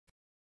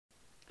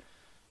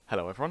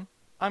Hello everyone,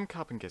 I'm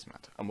Carbon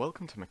Gizmat, and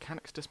welcome to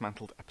Mechanics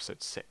Dismantled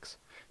episode 6.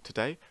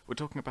 Today we're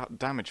talking about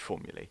damage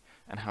formulae,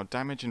 and how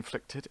damage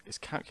inflicted is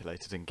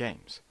calculated in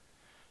games.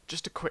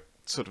 Just a quick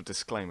sort of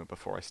disclaimer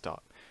before I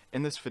start.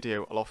 In this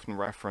video I'll often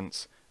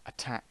reference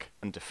attack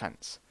and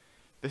defense.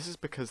 This is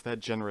because they're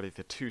generally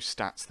the two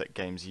stats that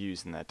games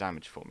use in their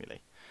damage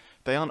formulae.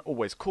 They aren't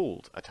always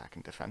called attack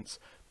and defense,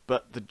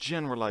 but the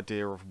general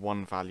idea of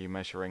one value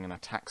measuring an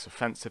attack's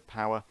offensive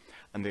power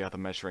and the other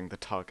measuring the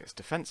target's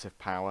defensive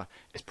power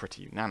is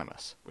pretty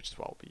unanimous, which is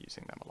why I'll be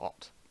using them a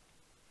lot.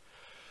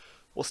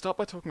 We'll start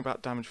by talking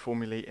about damage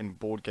formulae in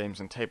board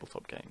games and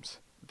tabletop games.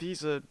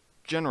 These are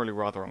generally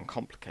rather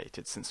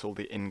uncomplicated since all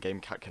the in-game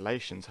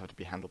calculations have to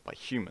be handled by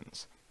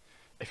humans.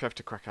 If you have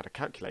to crack out a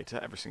calculator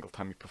every single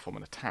time you perform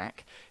an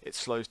attack, it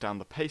slows down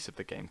the pace of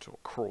the game to a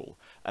crawl,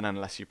 and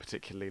unless you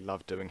particularly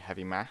love doing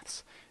heavy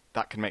maths,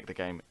 that can make the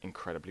game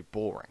incredibly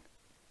boring.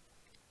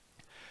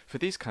 For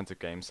these kinds of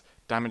games,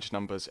 damage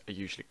numbers are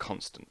usually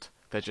constant.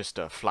 They're just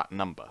a flat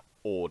number,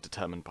 or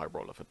determined by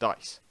roll of a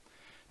dice.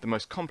 The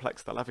most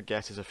complex they'll ever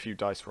get is a few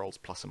dice rolls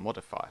plus a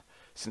modifier,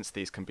 since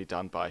these can be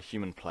done by a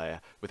human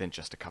player within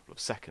just a couple of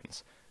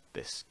seconds.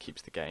 This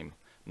keeps the game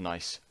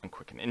nice and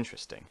quick and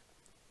interesting.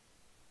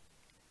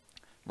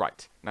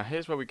 Right, now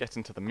here's where we get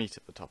into the meat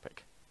of the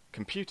topic.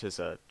 Computers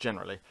are,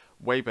 generally,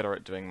 way better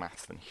at doing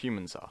maths than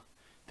humans are.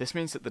 This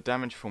means that the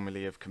damage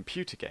formulae of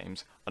computer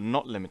games are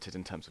not limited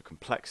in terms of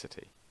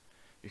complexity.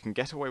 You can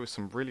get away with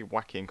some really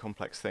wacky and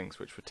complex things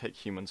which would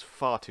take humans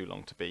far too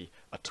long to be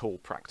at all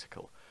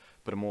practical,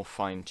 but are more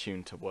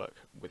fine-tuned to work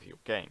with your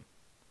game.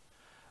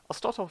 I'll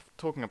start off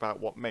talking about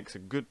what makes a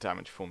good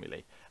damage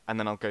formulae, and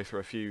then I'll go through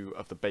a few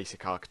of the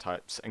basic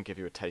archetypes and give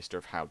you a taster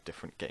of how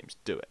different games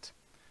do it.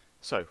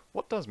 So,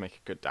 what does make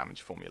a good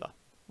damage formula?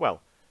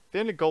 Well, the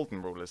only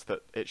golden rule is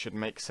that it should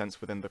make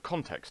sense within the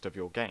context of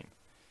your game.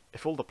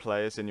 If all the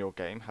players in your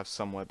game have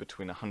somewhere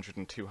between 100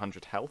 and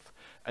 200 health,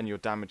 and your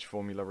damage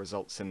formula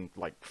results in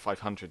like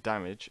 500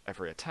 damage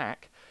every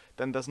attack,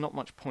 then there's not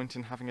much point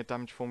in having a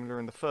damage formula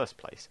in the first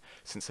place,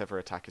 since every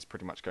attack is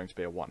pretty much going to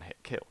be a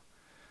one-hit kill.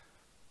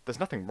 There's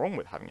nothing wrong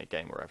with having a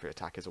game where every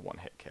attack is a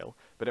one-hit kill,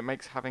 but it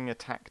makes having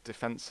attack,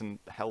 defense, and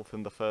health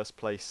in the first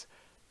place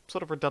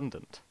sort of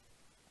redundant.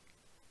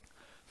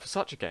 For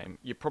such a game,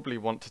 you probably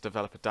want to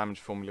develop a damage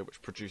formula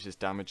which produces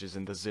damages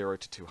in the 0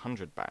 to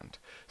 200 band,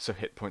 so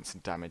hit points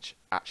and damage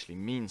actually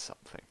mean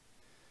something.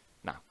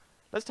 Now,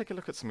 let's take a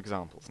look at some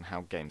examples and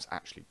how games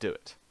actually do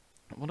it.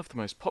 One of the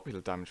most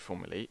popular damage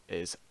formulae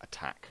is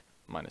attack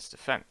minus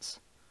defense.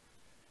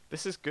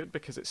 This is good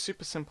because it's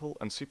super simple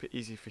and super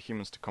easy for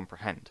humans to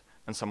comprehend,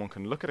 and someone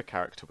can look at a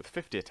character with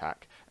 50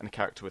 attack and a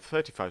character with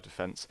 35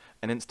 defense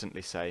and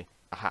instantly say,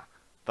 aha,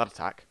 that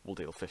attack will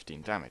deal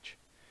 15 damage.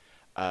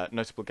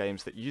 Notable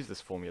games that use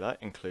this formula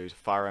include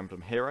Fire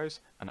Emblem Heroes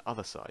and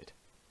Otherside.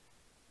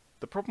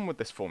 The problem with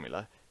this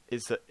formula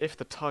is that if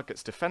the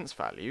target's defense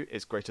value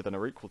is greater than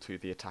or equal to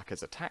the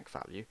attacker's attack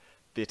value,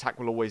 the attack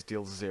will always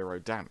deal 0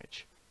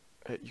 damage.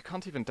 You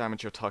can't even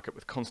damage your target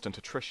with constant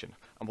attrition,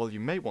 and while you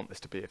may want this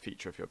to be a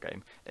feature of your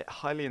game, it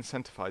highly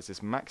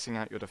incentivizes maxing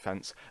out your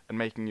defense and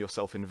making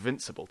yourself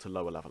invincible to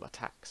lower level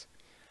attacks.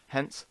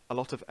 Hence, a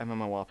lot of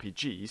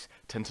MMORPGs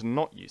tend to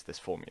not use this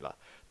formula,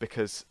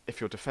 because if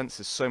your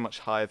defense is so much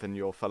higher than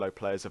your fellow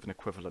players of an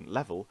equivalent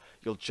level,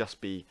 you'll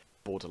just be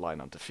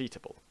borderline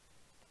undefeatable.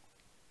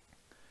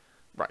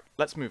 Right,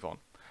 let's move on.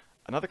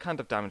 Another kind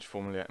of damage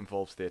formula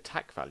involves the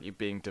attack value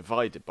being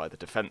divided by the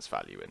defense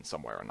value in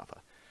some way or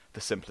another,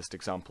 the simplest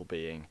example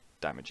being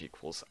damage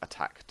equals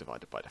attack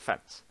divided by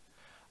defense.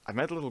 I've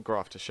made a little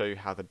graph to show you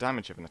how the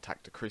damage of an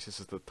attack decreases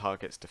as the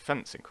target's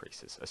defense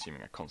increases,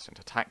 assuming a constant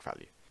attack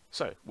value.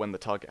 So, when the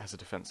target has a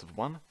defense of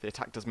 1, the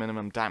attack does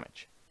minimum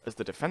damage. As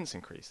the defense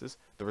increases,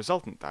 the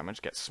resultant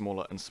damage gets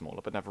smaller and smaller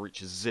but never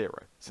reaches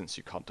 0, since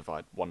you can't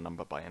divide one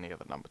number by any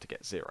other number to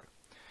get 0.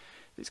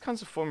 These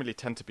kinds of formulae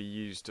tend to be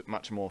used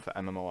much more for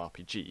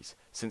MMORPGs,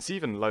 since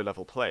even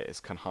low-level players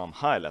can harm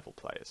higher-level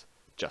players,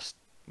 just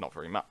not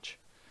very much.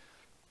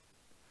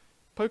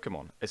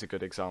 Pokemon is a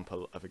good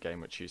example of a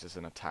game which uses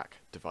an attack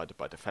divided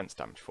by defense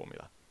damage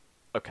formula.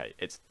 Okay,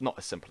 it's not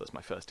as simple as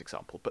my first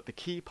example, but the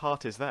key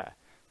part is there.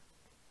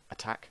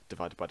 Attack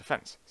divided by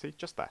defense. See,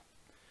 just there.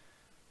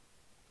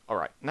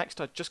 Alright, next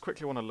I just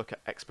quickly want to look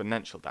at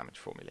exponential damage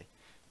formulae.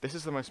 This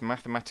is the most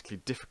mathematically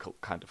difficult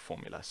kind of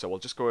formula, so I'll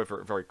just go over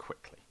it very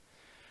quickly.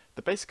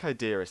 The basic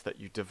idea is that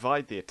you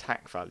divide the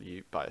attack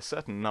value by a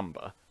certain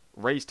number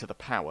raised to the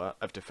power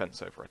of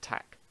defense over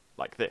attack,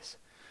 like this.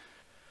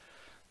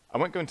 I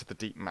won't go into the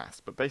deep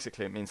maths, but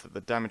basically it means that the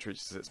damage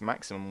reaches its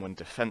maximum when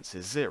defense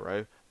is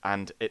 0,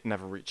 and it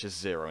never reaches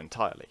 0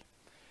 entirely.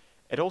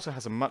 It also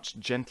has a much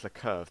gentler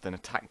curve than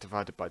attack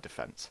divided by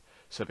defense,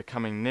 so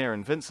becoming near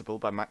invincible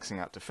by maxing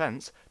out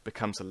defense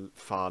becomes a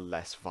far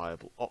less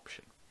viable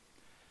option.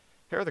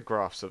 Here are the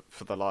graphs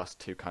for the last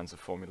two kinds of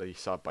formulae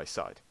side by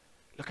side.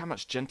 Look how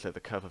much gentler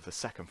the curve of the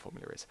second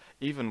formula is,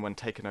 even when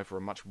taken over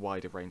a much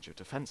wider range of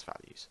defense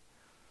values.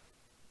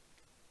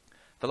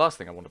 The last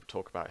thing I want to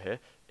talk about here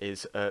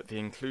is the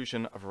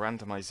inclusion of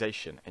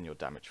randomization in your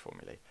damage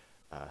formulae.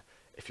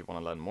 If you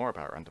want to learn more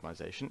about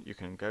randomization, you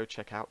can go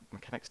check out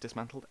Mechanics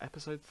Dismantled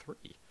episode 3.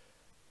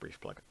 Brief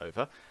plug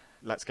over.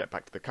 Let's get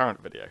back to the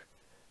current video.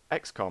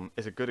 XCOM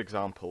is a good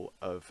example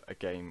of a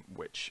game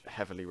which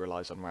heavily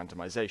relies on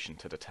randomization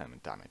to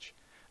determine damage,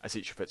 as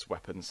each of its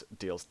weapons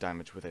deals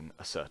damage within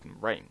a certain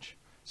range.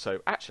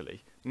 So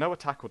actually, no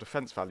attack or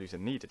defense values are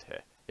needed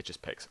here, it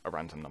just picks a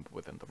random number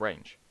within the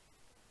range.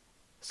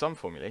 Some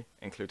formulae,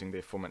 including the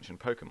aforementioned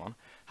Pokemon,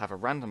 have a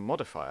random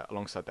modifier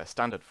alongside their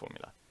standard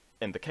formula.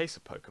 In the case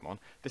of Pokemon,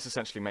 this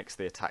essentially makes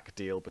the attack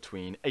deal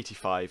between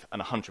 85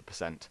 and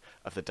 100%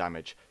 of the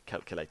damage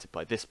calculated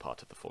by this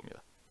part of the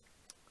formula.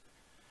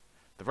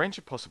 The range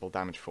of possible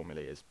damage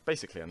formulae is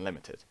basically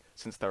unlimited,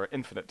 since there are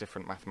infinite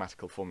different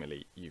mathematical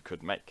formulae you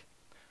could make.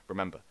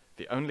 Remember,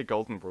 the only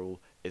golden rule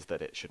is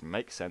that it should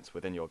make sense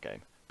within your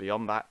game.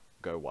 Beyond that,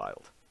 go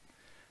wild.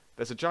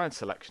 There's a giant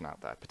selection out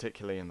there,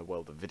 particularly in the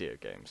world of video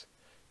games.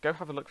 Go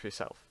have a look for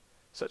yourself.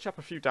 Search up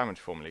a few damage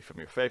formulae from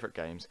your favourite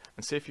games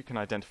and see if you can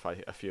identify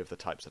a few of the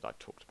types that I've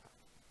talked about.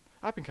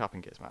 I've been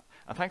Carping Gizmat,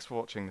 and thanks for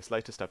watching this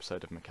latest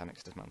episode of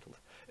Mechanics Dismantled.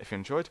 If you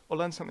enjoyed or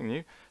learned something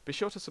new, be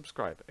sure to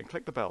subscribe and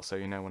click the bell so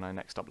you know when I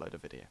next upload a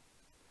video.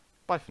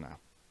 Bye for now.